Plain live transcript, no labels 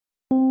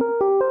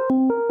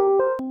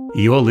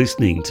You're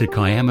listening to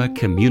Kiama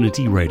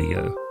Community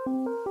Radio.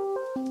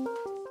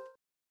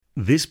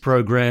 This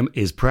program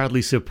is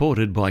proudly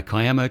supported by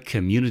Kiama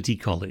Community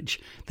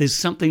College. There's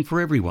something for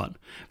everyone,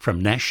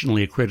 from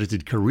nationally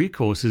accredited career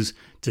courses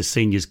to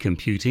seniors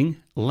computing,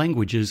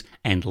 languages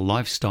and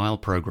lifestyle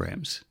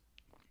programs.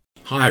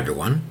 Hi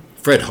everyone,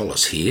 Fred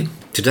Hollis here.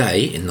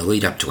 Today, in the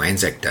lead up to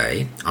Anzac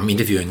Day, I'm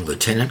interviewing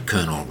Lieutenant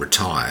Colonel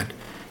retired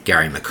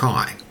Gary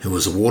Mackay, who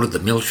was awarded the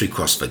Military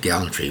Cross for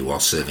gallantry while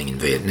serving in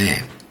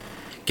Vietnam.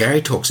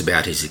 Gary talks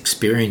about his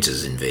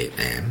experiences in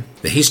Vietnam,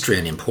 the history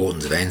and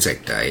importance of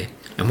Anzac Day,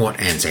 and what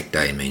Anzac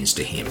Day means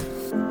to him.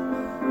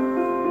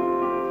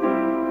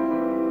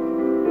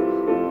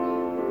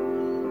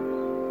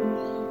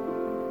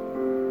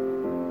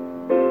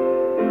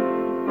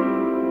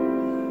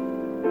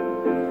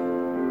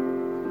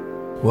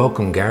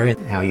 Welcome, Gary.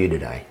 How are you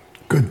today?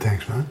 Good,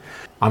 thanks, mate.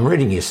 I'm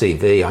reading your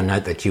CV. I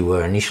note that you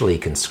were initially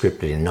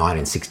conscripted in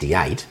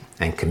 1968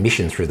 and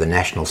commissioned through the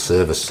National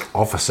Service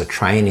Officer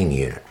Training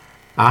Unit.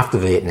 After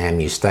Vietnam,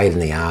 you stayed in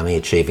the Army,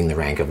 achieving the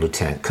rank of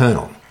Lieutenant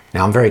Colonel.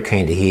 Now, I'm very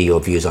keen to hear your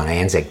views on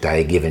Anzac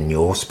Day, given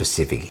your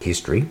specific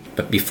history.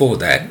 But before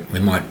that, we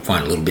might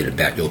find a little bit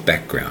about your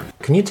background.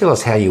 Can you tell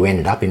us how you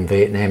ended up in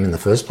Vietnam in the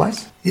first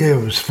place? Yeah,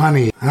 it was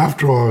funny.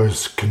 After I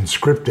was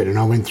conscripted and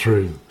I went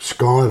through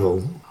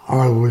Skyville,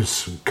 I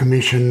was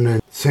commissioned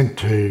and sent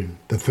to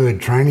the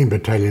 3rd Training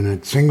Battalion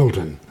at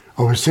Singleton.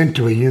 I was sent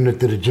to a unit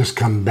that had just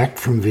come back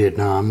from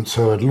Vietnam,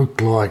 so it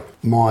looked like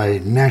my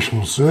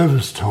national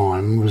service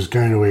time was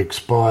going to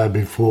expire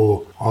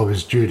before I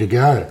was due to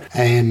go.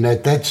 And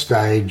at that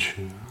stage,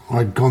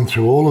 I'd gone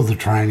through all of the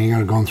training,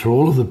 I'd gone through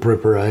all of the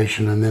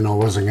preparation, and then I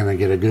wasn't going to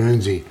get a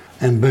Guernsey.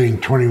 And being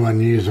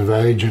 21 years of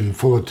age and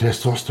full of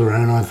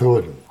testosterone, I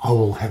thought, I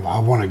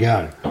want to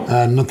go.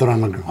 Not that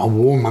I'm a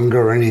warmonger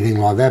or anything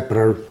like that, but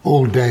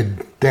all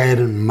Dad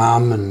and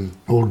Mum and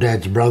all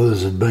Dad's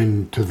brothers had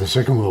been to the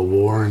Second World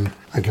War, and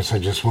I guess I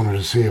just wanted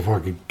to see if I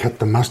could cut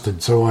the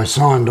mustard. So I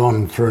signed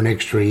on for an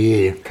extra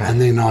year, and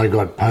then I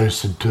got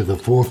posted to the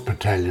 4th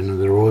Battalion of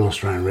the Royal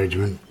Australian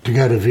Regiment to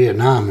go to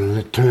Vietnam, and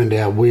it turned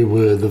out we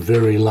were the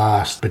very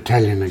last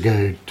battalion to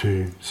go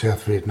to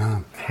South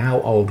Vietnam.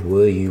 How old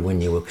were you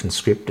when you were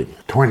conscripted?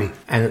 20.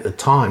 And at the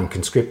time,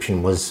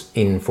 conscription was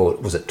in for,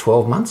 was it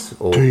 12 months?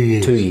 Or 2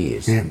 years. 2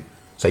 years. Yeah.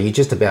 So you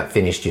just about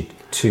finished your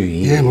 2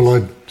 years. Yeah, well, I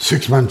had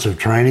 6 months of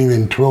training,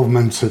 then 12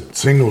 months at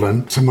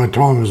Singleton, so my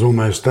time was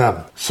almost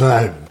up.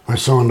 So I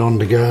signed on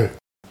to go.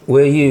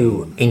 Were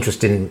you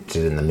interested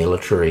in the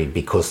military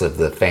because of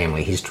the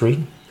family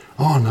history?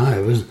 Oh,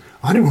 no,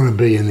 I didn't want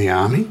to be in the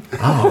Army.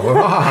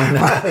 Oh,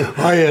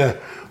 no.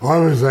 I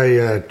was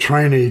a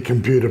trainee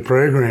computer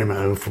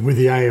programmer with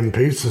the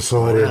AMP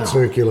Society at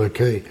Circular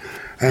Quay,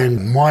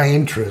 and my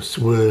interests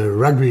were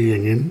rugby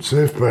union,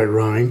 surfboat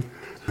rowing,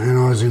 and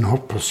I was in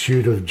hot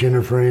pursuit of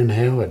Jennifer Ann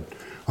Howard.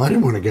 I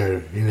didn't want to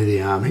go into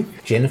the Army.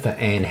 Jennifer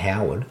Ann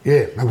Howard?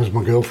 Yeah, that was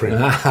my girlfriend.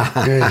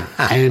 Yeah.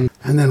 And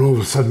then all of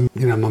a sudden,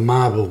 my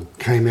marble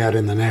came out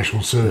in the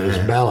National Service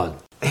ballot.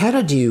 How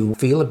did you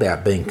feel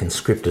about being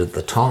conscripted at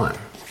the time?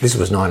 This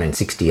was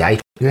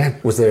 1968. Yeah.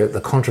 Was there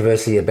the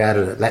controversy about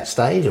it at that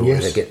stage? Or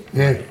yes.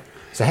 Yeah.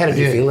 So how did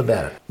you feel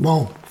about it?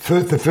 Well,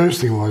 the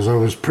first thing was I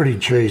was pretty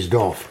cheesed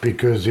off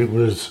because it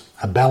was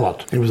a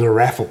ballot. It was a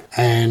raffle,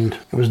 and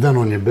it was done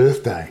on your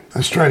birthday.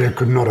 Australia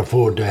could not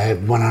afford to have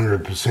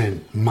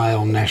 100%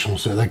 male national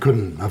service. They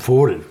couldn't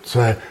afford it,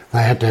 so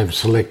they had to have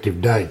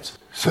selective dates.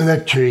 So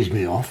that cheesed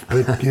me off,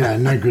 but,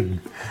 no good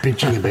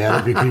bitching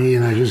about it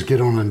because, just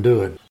get on and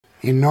do it.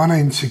 In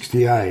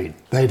 1968,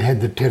 they'd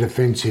had the Tet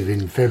Offensive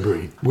in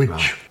February,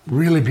 which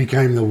really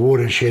became the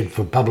watershed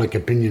for public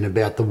opinion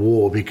about the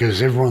war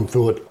because everyone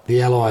thought the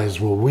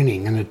Allies were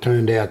winning, and it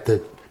turned out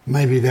that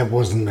maybe that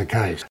wasn't the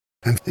case.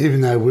 And even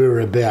though we were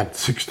about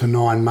 6 to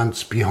 9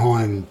 months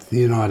behind the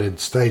United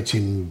States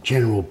in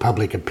general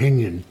public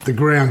opinion, the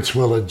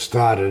groundswell had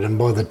started, and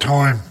by the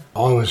time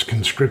I was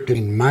conscripted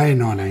in May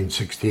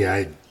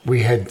 1968,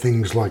 we had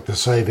things like the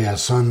Save Our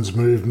Sons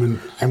movement,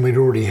 and we'd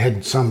already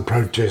had some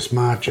protest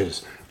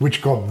marches,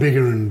 which got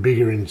bigger and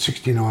bigger in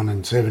 69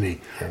 and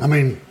 70. I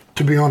mean,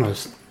 to be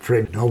honest,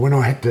 Fred, when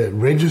I had to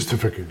register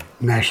for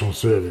national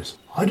service,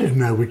 I didn't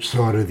know which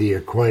side of the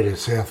equator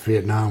South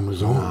Vietnam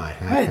was on.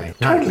 Right, okay.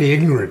 Totally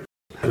ignorant.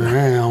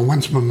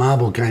 Once my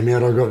marble came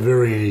out, I got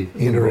very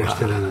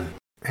interested in it.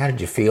 How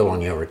did you feel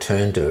on your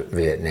return to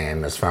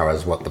Vietnam as far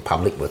as what the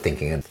public were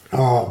thinking?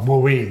 Oh,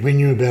 well, we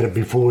knew about it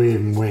before we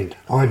even went.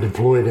 I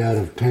deployed out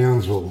of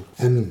Townsville,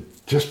 and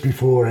just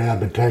before our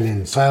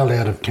battalion sailed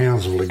out of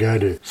Townsville to go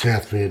to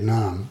South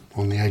Vietnam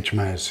on the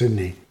HMAS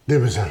Sydney, there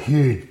was a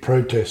huge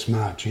protest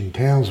march in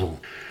Townsville,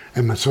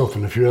 and myself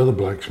and a few other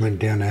blokes went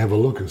down to have a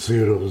look and see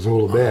what it was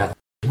all about.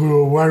 We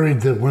were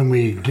worried that when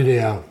we did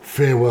our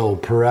farewell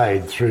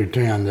parade through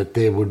town that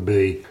there would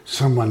be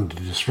someone to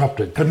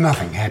disrupt it, but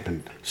nothing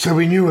happened. So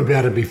we knew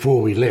about it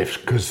before we left,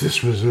 because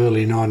this was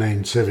early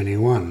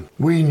 1971.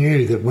 We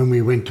knew that when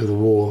we went to the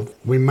war,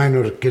 we may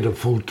not get a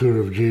full tour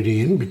of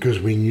duty in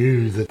because we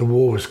knew that the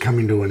war was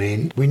coming to an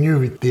end. We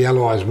knew the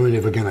Allies weren't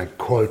ever going to,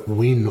 quote,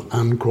 win,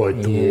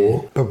 unquote, the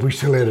war, but we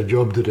still had a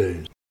job to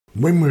do.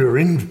 When we were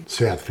in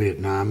South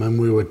Vietnam and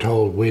we were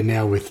told we're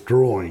now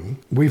withdrawing,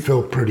 we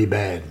felt pretty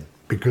bad,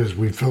 because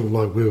we felt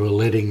like we were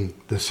letting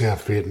the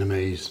South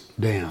Vietnamese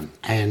down.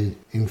 And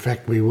in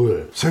fact we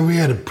were. So we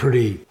had a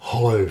pretty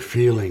hollow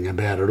feeling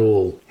about it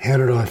all. How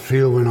did I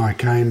feel when I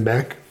came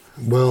back?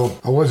 Well,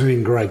 I wasn't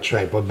in great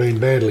shape. I'd been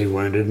badly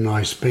wounded and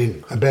I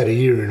spent about a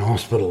year in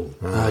hospital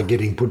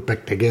getting put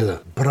back together.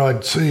 But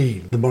I'd see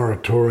the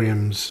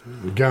moratoriums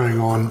going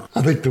on.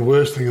 I think the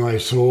worst thing I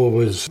saw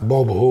was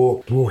Bob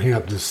Hawke walking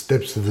up the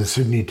steps of the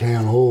Sydney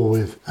Town Hall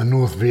with a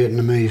North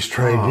Vietnamese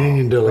trade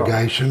union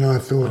delegation. I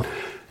thought,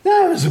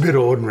 no, it was a bit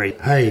ordinary.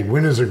 Hey,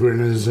 winners are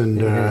grinners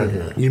and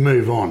you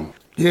move on.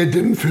 Yeah,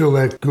 didn't feel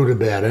that good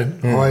about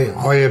it.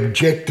 I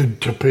objected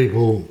to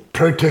people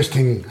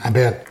protesting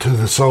to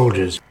the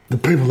soldiers. The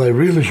people they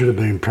really should have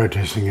been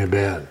protesting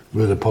about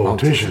were the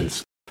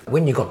politicians.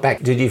 When you got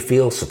back, did you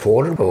feel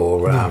supported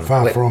or... No,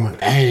 far from it.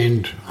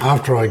 And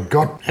after I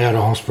got out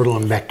of hospital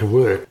and back to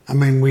work, I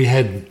mean, we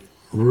had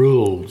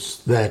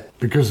rules that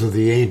because of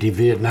the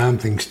anti-Vietnam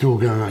thing still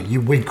going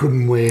on, we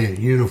couldn't wear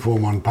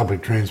uniform on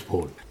public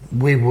transport.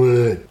 We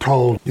were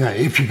told,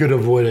 if you could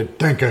avoid it,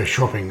 don't go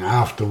shopping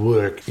after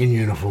work in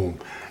uniform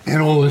and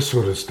all this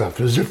sort of stuff,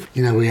 as if,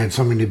 we had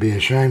something to be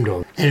ashamed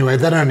of. Anyway,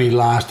 that only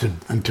lasted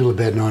until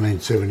about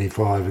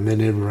 1975 and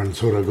then everyone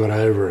sort of got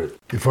over it.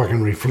 If I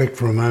can reflect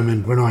for a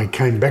moment, when I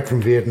came back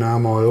from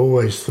Vietnam, I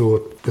always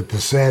thought that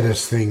the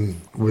saddest thing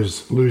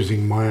was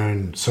losing my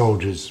own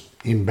soldiers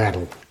in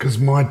battle, because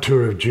my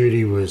tour of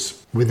duty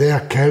was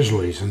without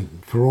casualties and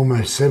for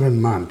almost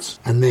 7 months,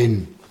 and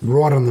then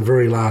right on the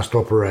very last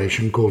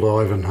operation called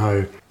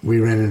Ivanhoe, we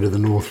ran into the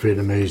North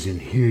Vietnamese in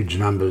huge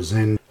numbers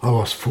and I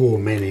lost 4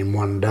 men in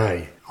one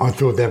day. I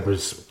thought that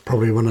was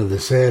probably one of the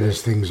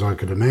saddest things I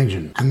could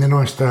imagine. And then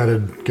I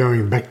started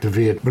going back to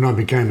Viet. When I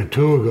became a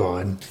tour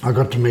guide, I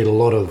got to meet a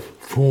lot of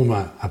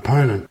former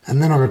opponents,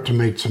 and then I got to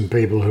meet some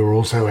people who were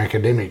also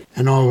academic.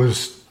 And I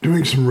was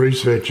doing some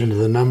research into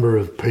the number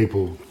of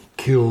people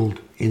killed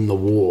in the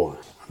war.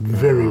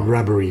 Very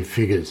rubbery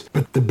figures.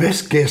 But the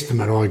best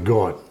guesstimate I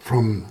got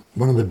from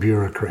one of the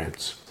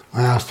bureaucrats,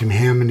 I asked him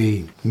how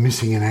many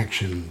missing in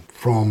action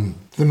from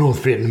the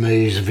North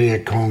Vietnamese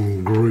Viet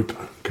Cong group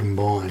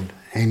combined,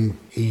 and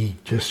he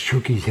just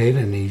shook his head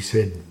and he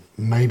said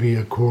maybe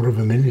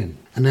 250,000.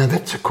 And now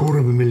that's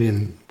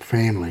 250,000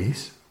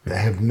 families that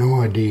have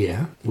no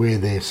idea where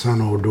their son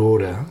or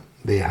daughter,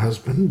 their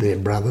husband, their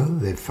brother,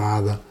 their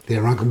father,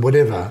 their uncle,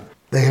 whatever,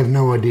 they have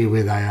no idea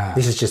where they are.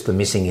 This is just the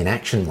missing in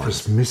action one.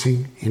 Just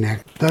missing in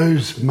action.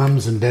 Those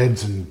mums and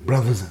dads and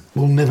brothers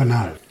will never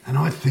know. And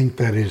I think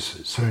that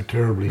is so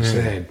terribly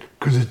sad,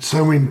 because it's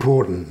so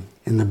important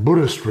in the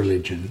Buddhist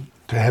religion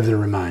to have the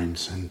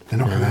remains, and they're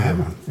not going to have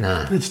them.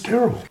 No. It's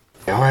terrible.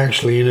 I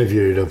actually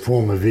interviewed a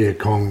former Viet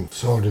Cong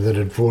soldier that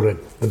had fought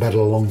at the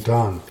battle a long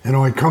time, and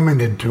I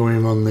commented to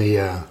him on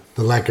the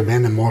lack of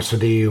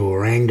animosity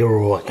or anger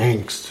or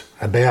angst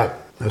about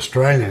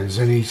Australians,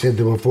 and he said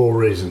there were 4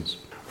 reasons.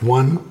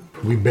 1,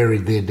 we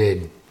buried their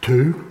dead.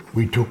 2,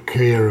 we took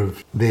care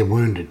of their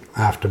wounded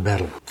after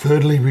battle.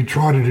 Thirdly, we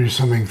tried to do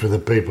something for the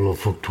people of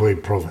Phuoc Tuy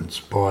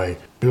province by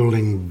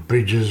building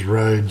bridges,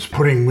 roads,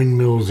 putting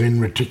windmills in,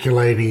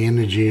 reticulating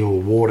energy or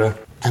water.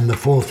 And the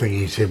 4th thing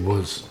he said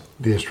was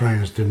the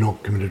Australians did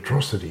not commit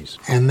atrocities.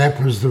 And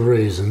that was the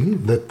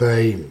reason that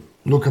they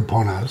look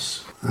upon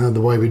us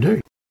the way we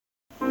do.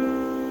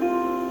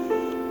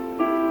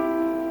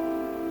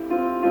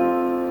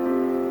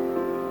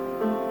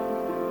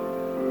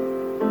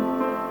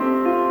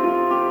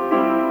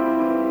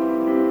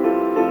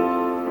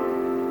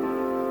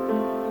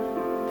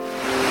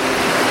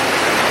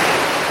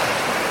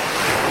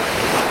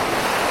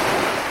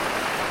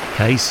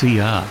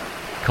 KCR,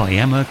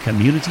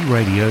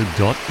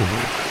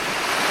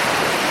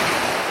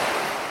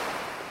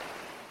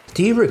 KiamaCommunityRadio.org.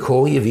 Do you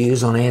recall your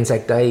views on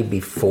Anzac Day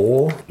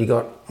before you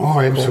got... Oh,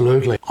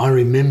 absolutely. I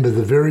remember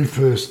the very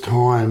first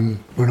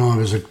time when I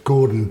was at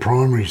Gordon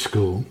Primary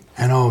School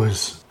and I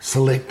was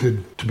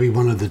selected to be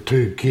one of the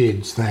 2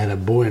 kids. They had a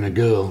boy and a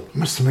girl. It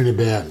must have been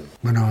about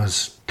when I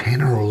was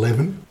 10 or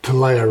 11, to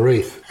lay a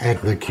wreath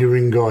at the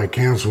Ku-ring-gai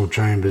Council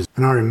chambers.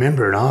 And I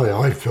remember it,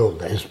 I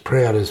felt as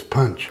proud as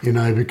punch,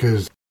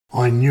 because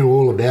I knew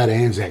all about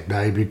Anzac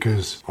Day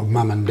because of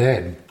Mum and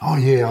Dad. Oh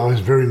yeah, I was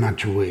very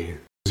much aware.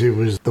 It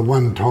was the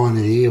one time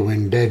of the year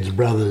when Dad's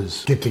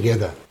brothers get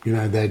together.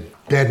 Dad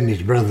and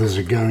his brothers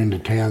would go into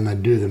town,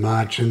 they'd do the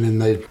march, and then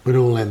they'd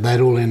all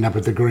end up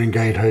at the Green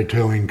Gate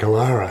Hotel in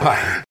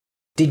Kalara.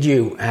 Did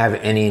you have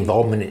any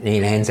involvement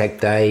in Anzac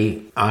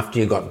Day after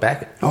you got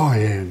back? Oh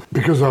yeah,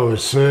 because I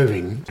was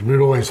serving, we'd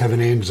always have an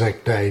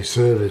Anzac Day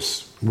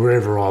service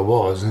wherever I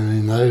was, and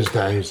in those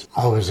days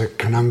I was at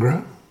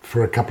Canungra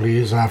for a couple of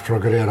years after I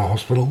got out of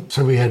hospital.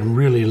 So we had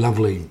really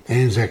lovely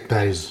Anzac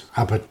days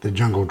up at the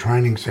Jungle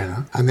Training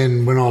Centre. And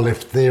then when I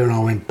left there and I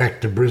went back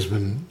to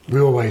Brisbane,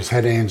 we always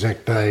had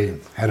Anzac Day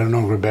at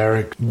Enoggera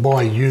Barracks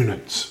by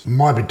units.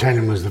 My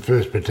battalion was the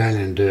first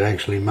battalion to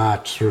actually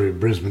march through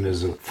Brisbane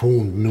as a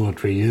formed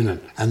military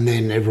unit. And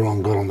then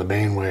everyone got on the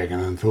bandwagon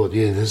and thought,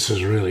 yeah, this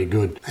is really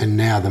good. And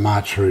now the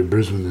march through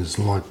Brisbane is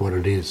like what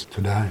it is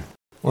today.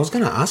 Well, I was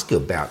going to ask you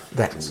about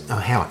that,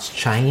 how it's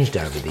changed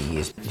over the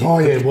years.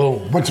 Well,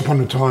 once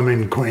upon a time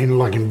in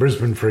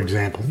Brisbane, for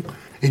example,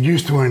 it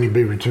used to only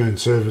be returned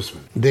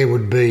servicemen. There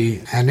would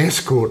be an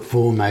escort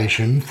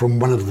formation from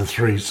one of the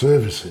three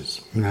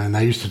services, and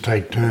they used to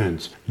take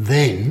turns.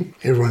 Then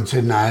everyone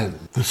said, no,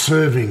 the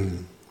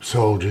serving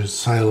soldiers,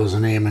 sailors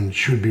and airmen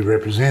should be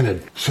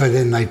represented. So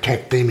then they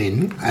tacked them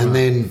in, and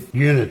then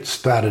units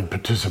started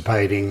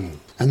participating.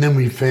 And then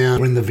we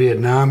found when the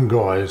Vietnam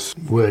guys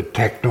were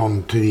tacked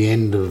on to the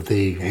end of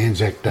the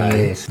Anzac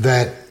Day,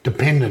 that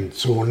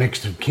dependents or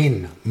next of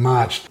kin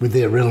marched with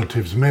their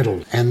relatives'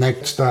 medals. And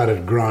that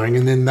started growing.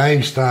 And then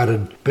they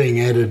started being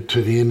added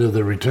to the end of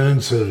the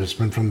return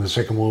servicemen from the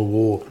Second World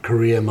War,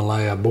 Korea,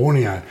 Malaya,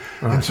 Borneo.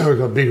 Right. And so it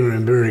got bigger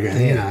and bigger,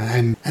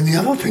 And the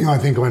other thing I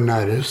think I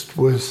noticed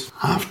was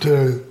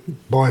after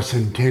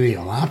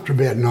bicentennial, after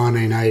about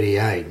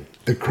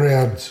 1988, the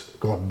crowds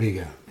got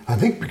bigger. I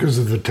think because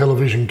of the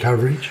television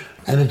coverage,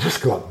 and it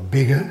just got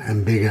bigger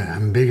and bigger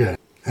and bigger.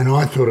 And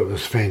I thought it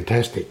was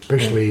fantastic,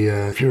 especially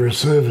if you're a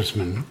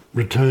serviceman,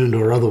 returned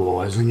or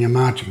otherwise, and you're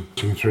marching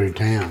through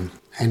town,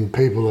 and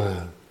people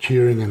are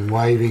cheering and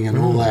waving and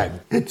all that.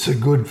 It's a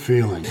good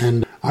feeling.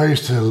 And I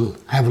used to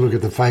have a look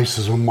at the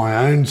faces on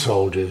my own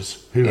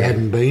soldiers who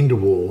hadn't been to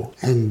war,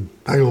 and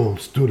they all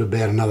stood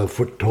about another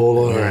foot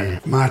taller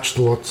and marched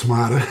a lot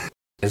smarter.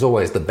 There's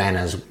always the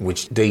banners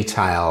which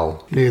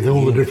detail... Yeah,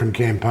 all the different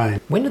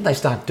campaigns. When did they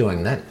start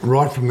doing that?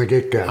 Right from the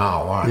get-go.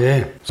 Oh, right.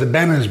 Yeah. So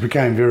banners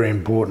became very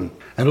important.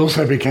 It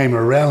also became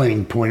a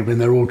rallying point when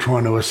they're all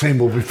trying to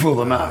assemble before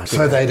the march.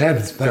 So they'd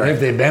have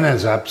their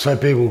banners up so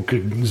people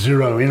could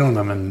zero in on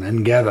them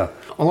and gather.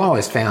 Well, I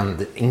always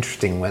found it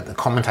interesting when the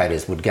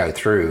commentators would go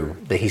through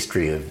the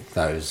history of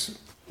those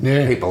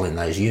people in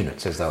those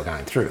units as they were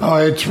going through. Oh,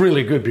 it's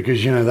really good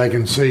because, they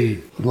can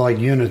see, like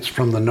units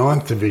from the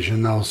 9th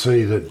Division, they'll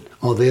see that,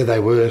 there they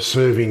were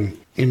serving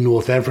in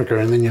North Africa,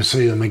 and then you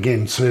see them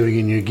again serving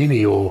in New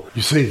Guinea, or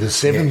you see the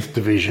 7th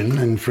Division,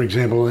 and, for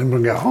example,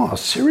 everyone go,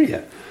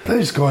 Syria.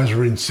 Those guys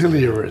were in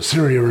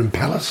Syria and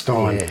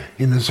Palestine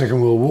in the Second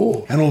World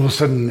War. And all of a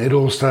sudden, it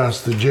all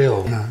starts to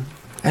gel.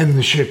 And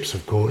the ships,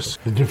 of course,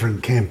 the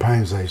different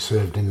campaigns they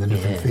served in, the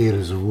different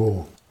theatres of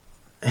war.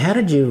 How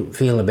did you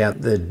feel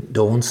about the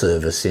dawn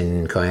service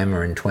in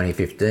Kiama in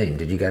 2015?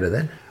 Did you go to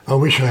that? I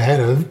wish I had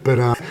have, but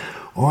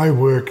I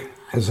work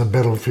as a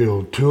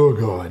battlefield tour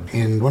guide,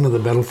 and one of the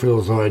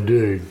battlefields I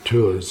do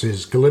tours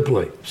is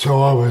Gallipoli. So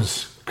I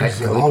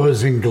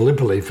was in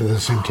Gallipoli for the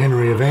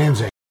centenary of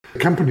Anzac. The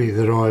company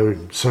that I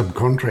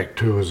subcontract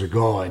to as a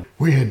guide,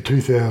 we had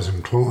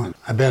 2,000 clients.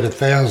 About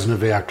 1,000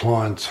 of our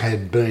clients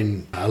had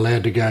been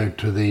allowed to go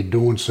to the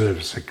dawn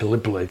service at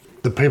Gallipoli.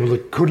 The people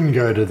that couldn't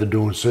go to the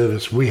dawn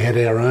service, we had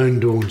our own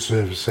dawn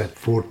service at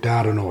Fort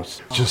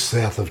Dardanos, just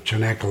south of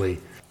Chinakali.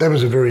 That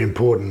was a very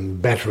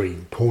important battery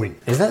point.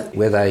 Is that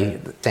where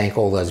they sank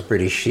all those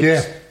British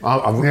ships? Yeah.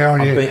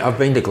 I've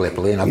been to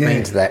Gallipoli and I've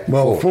been to that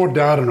Well, fort. Fort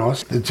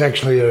Dardanos, it's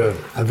actually a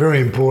very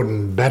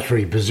important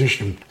battery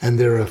position, and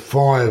there are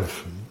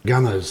 5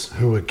 gunners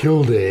who were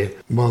killed there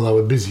while they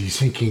were busy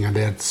sinking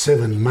about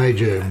 7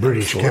 major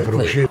British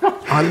capital ships.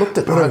 I looked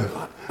at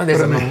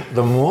there's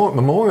the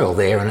memorial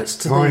there, and it's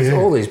to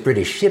all these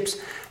British ships.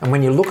 And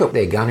when you look at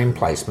their gun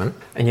emplacement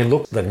and you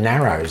look at the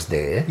narrows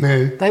there,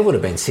 they would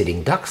have been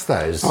sitting ducks,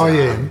 those.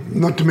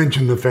 Not to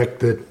mention the fact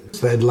that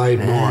they'd laid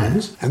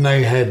mines and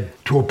they had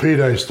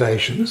torpedo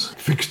stations,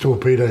 fixed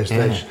torpedo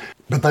stations,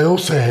 but they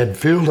also had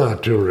field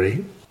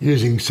artillery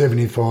using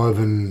 75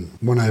 and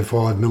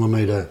 105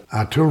 millimetre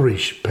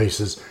artillery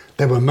pieces.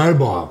 They were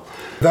mobile.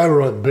 They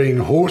were being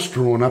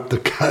horse-drawn up the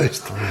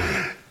coast.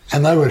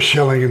 And they were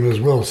shelling them as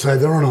well, so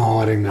they're not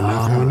hiding them.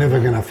 They were never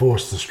going to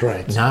force the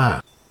Straits.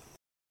 No.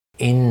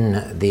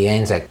 In the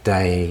Anzac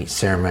Day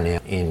ceremony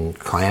in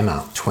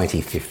Kiama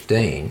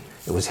 2015,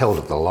 it was held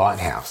at the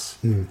Lighthouse.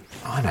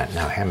 I don't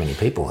know how many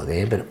people were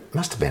there, but it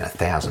must have been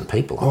 1,000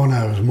 people. Oh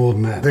no, it was more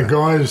than that. The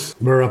guys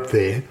were up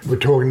there, were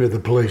talking to the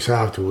police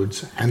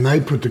afterwards, and they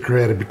put the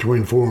crowd at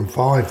between 4 and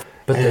 5.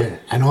 And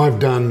I've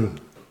done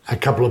a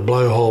couple of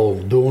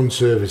blowhole dawn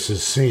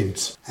services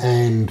since,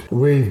 and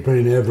we've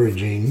been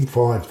averaging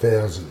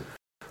 5,000.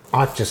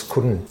 I just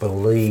couldn't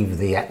believe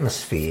the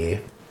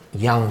atmosphere.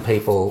 Young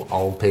people,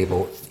 old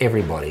people,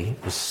 everybody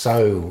it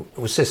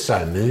was just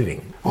so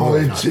moving. Oh,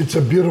 it's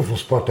a beautiful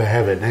spot to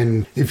have it,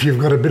 and if you've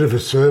got a bit of a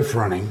surf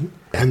running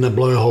and the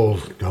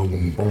blowholes go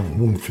boom, boom,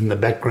 boom from the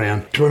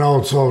background, to an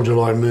old soldier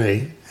like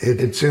me,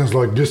 it sounds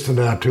like distant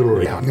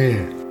artillery.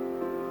 Yeah.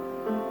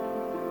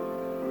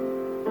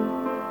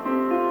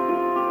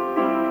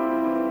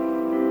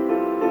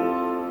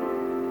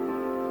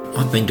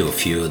 I've been to a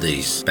few of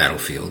these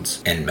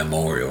battlefields and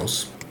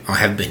memorials, I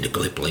have been to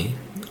Gallipoli.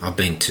 I've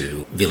been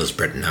to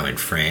Villers-Bretonneux in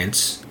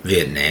France,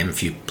 Vietnam, a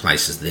few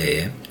places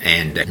there,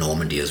 and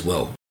Normandy as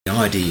well. The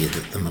idea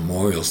that the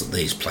memorials at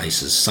these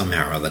places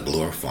somehow or other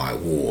glorify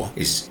war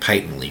is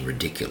patently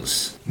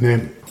ridiculous.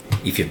 Yeah.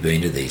 If you've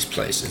been to these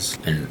places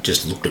and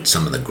just looked at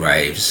some of the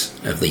graves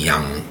of the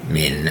young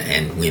men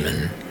and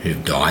women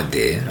who've died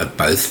there, of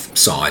both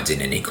sides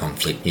in any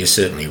conflict, you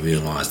certainly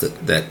realise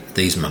that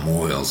these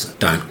memorials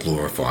don't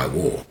glorify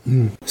war.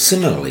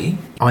 Similarly,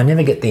 I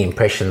never get the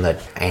impression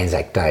that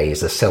Anzac Day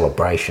is a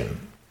celebration.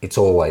 It's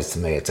always, to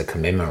me, it's a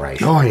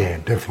commemoration. Oh, yeah,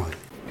 definitely.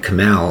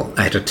 Kemal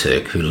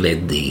Ataturk, who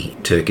led the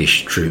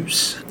Turkish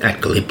troops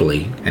at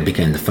Gallipoli and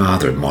became the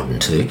father of modern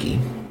Turkey,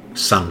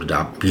 summed it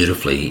up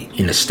beautifully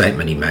in a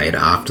statement he made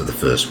after the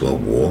First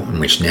World War, and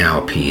which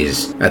now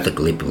appears at the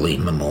Gallipoli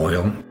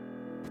Memorial.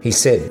 He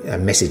said, a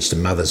message to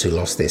mothers who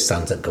lost their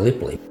sons at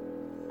Gallipoli.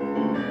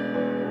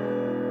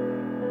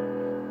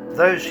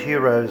 Those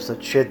heroes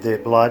that shed their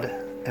blood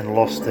and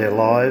lost their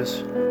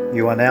lives,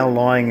 you are now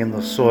lying in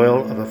the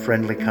soil of a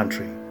friendly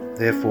country.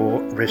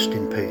 Therefore, rest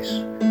in peace.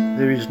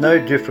 There is no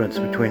difference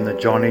between the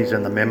Johnnies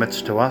and the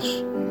Mehmets to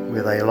us,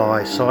 where they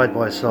lie side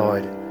by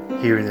side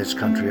here in this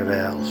country of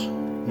ours.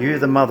 You,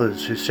 the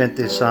mothers who sent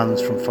their sons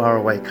from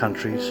faraway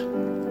countries,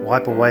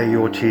 wipe away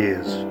your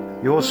tears.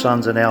 Your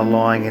sons are now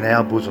lying in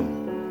our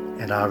bosom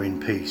and are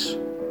in peace.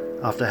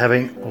 After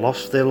having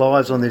lost their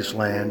lives on this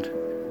land,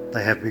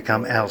 they have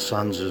become our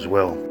sons as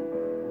well.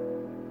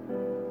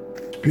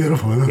 It's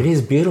beautiful, isn't it? It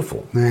is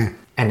beautiful. Yeah.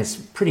 And it's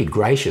pretty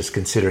gracious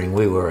considering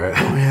we were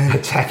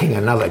attacking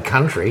another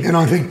country. And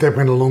I think that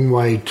went a long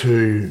way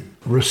to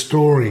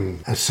restoring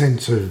a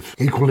sense of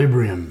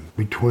equilibrium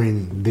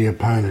between the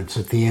opponents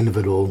at the end of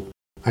it all.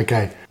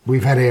 Okay,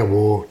 we've had our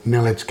war,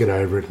 now let's get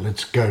over it,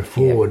 let's go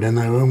forward.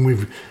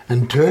 Yep.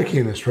 And Turkey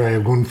and Australia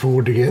have gone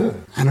forward together.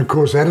 And of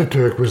course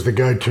Ataturk was the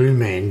go-to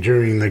man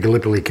during the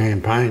Gallipoli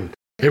campaign.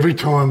 Every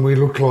time we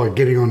looked like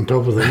getting on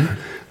top of them,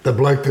 the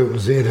bloke that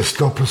was there to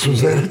stop us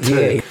was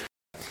Ataturk. Yeah.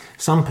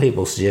 Some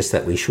people suggest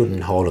that we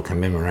shouldn't hold a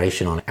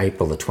commemoration on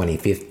April the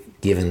 25th,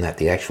 given that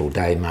the actual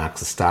day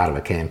marks the start of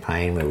a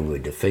campaign where we were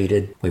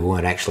defeated. We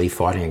weren't actually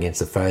fighting against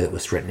a foe that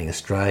was threatening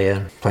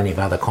Australia. Plenty of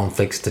other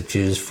conflicts to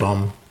choose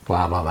from.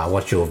 Blah, blah, blah.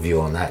 What's your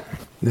view on that?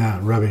 No,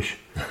 rubbish.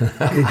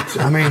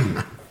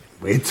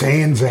 It's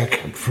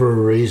Anzac for a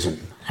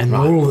reason. And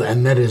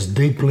and that is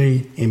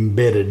deeply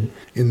embedded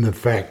in the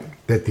fact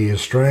that the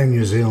Australian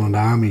New Zealand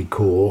Army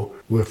Corps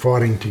were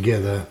fighting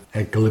together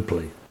at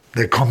Gallipoli.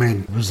 The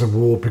comment was a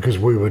war because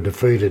we were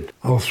defeated.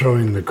 I'll throw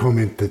in the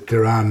comment that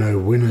there are no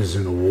winners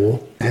in a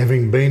war.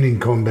 Having been in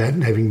combat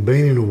and having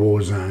been in a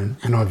war zone,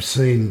 and I've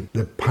seen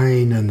the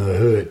pain and the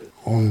hurt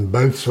on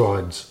both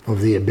sides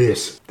of the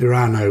abyss, there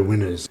are no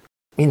winners.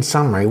 In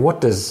summary,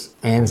 what does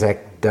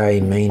Anzac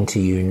Day mean to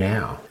you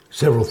now?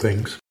 Several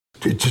things.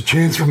 It's a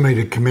chance for me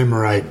to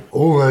commemorate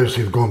all those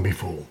who've gone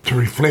before, to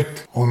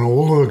reflect on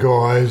all the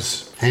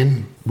guys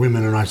and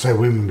women, and I say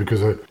women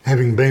because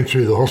having been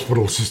through the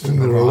hospital system,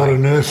 there are a lot of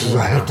nurses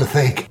I have to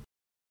thank,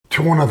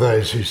 to honour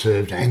those who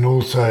served and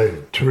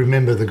also to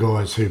remember the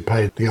guys who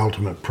paid the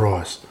ultimate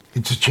price.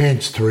 It's a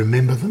chance to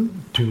remember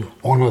them, to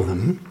honour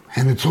them,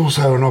 and it's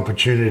also an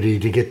opportunity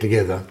to get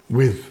together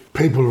with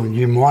people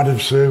you might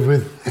have served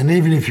with, and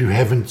even if you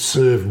haven't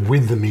served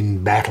with them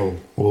in battle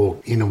or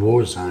in a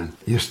war zone,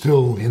 you're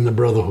still in the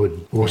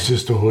brotherhood or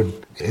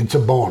sisterhood. It's a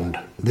bond.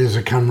 There's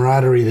a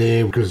camaraderie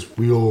there because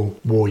we all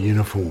wore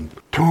uniform.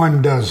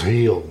 Time does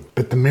heal,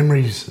 but the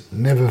memories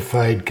never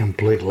fade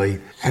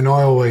completely. And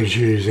I always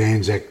use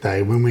Anzac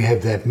Day when we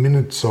have that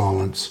minute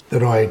silence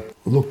that I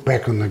look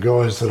back on the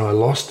guys that I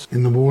lost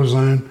in the war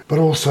zone, but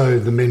also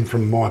the men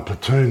from my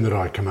platoon that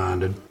I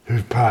commanded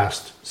who've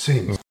passed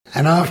since.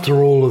 And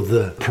after all of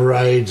the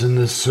parades and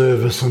the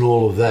service and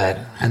all of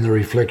that and the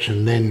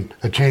reflection, then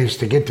a chance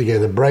to get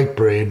together, break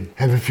bread,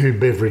 have a few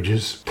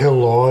beverages, tell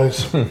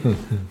lies,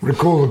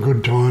 recall the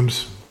good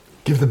times,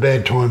 give the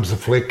bad times a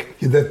flick.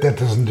 That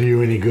doesn't do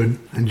you any good.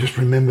 And just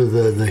remember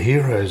the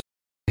heroes.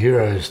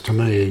 Heroes to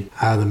me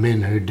are the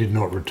men who did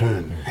not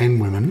return and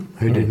women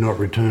who did not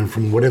return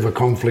from whatever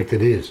conflict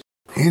it is.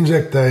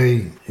 Anzac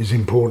Day is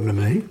important to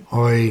me.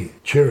 I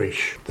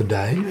cherish the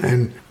day,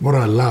 and what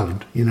I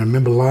loved,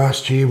 remember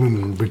last year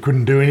when we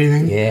couldn't do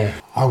anything? Yeah.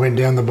 I went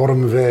down the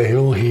bottom of our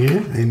hill here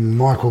in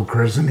Michael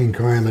Crescent in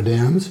Kiama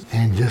Downs,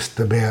 and just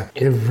about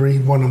every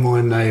one of my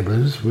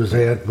neighbours was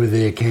out with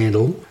their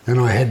candle, and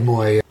I had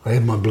my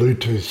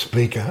Bluetooth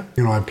speaker,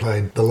 and I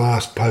played The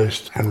Last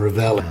Post and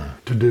Ravel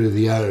to do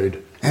the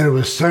ode. And it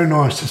was so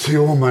nice to see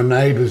all my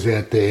neighbours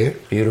out there.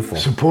 Beautiful.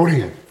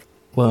 Supporting it.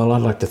 Well,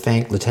 I'd like to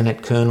thank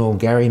Lieutenant Colonel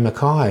Gary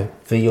Mackay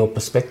for your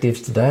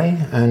perspectives today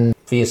and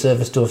for your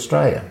service to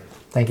Australia.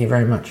 Thank you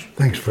very much.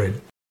 Thanks,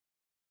 Fred.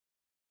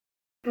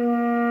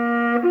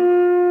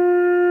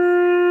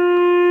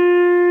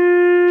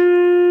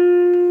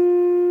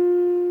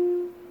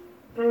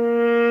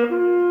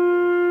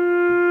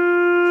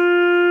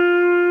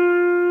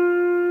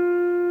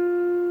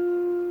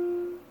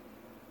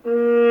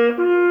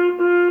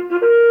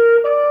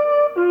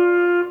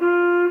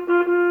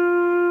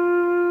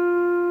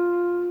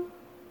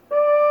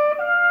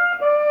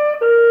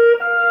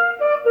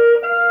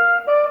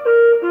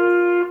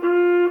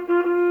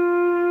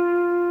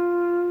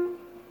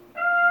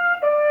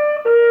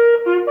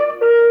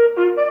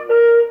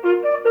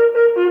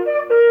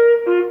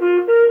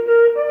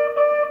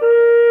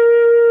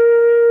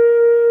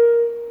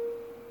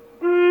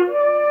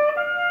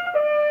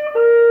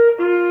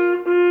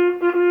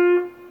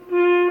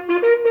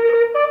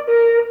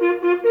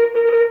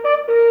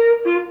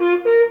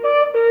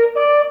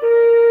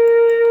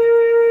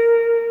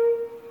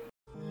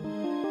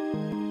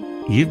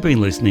 You've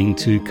been listening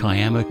to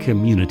Kiama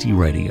Community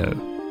Radio.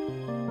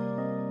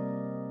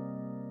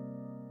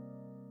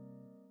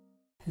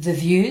 The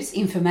views,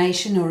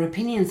 information or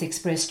opinions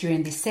expressed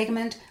during this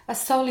segment are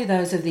solely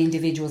those of the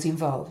individuals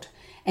involved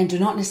and do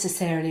not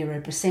necessarily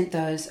represent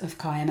those of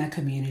Kiama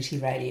Community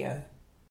Radio.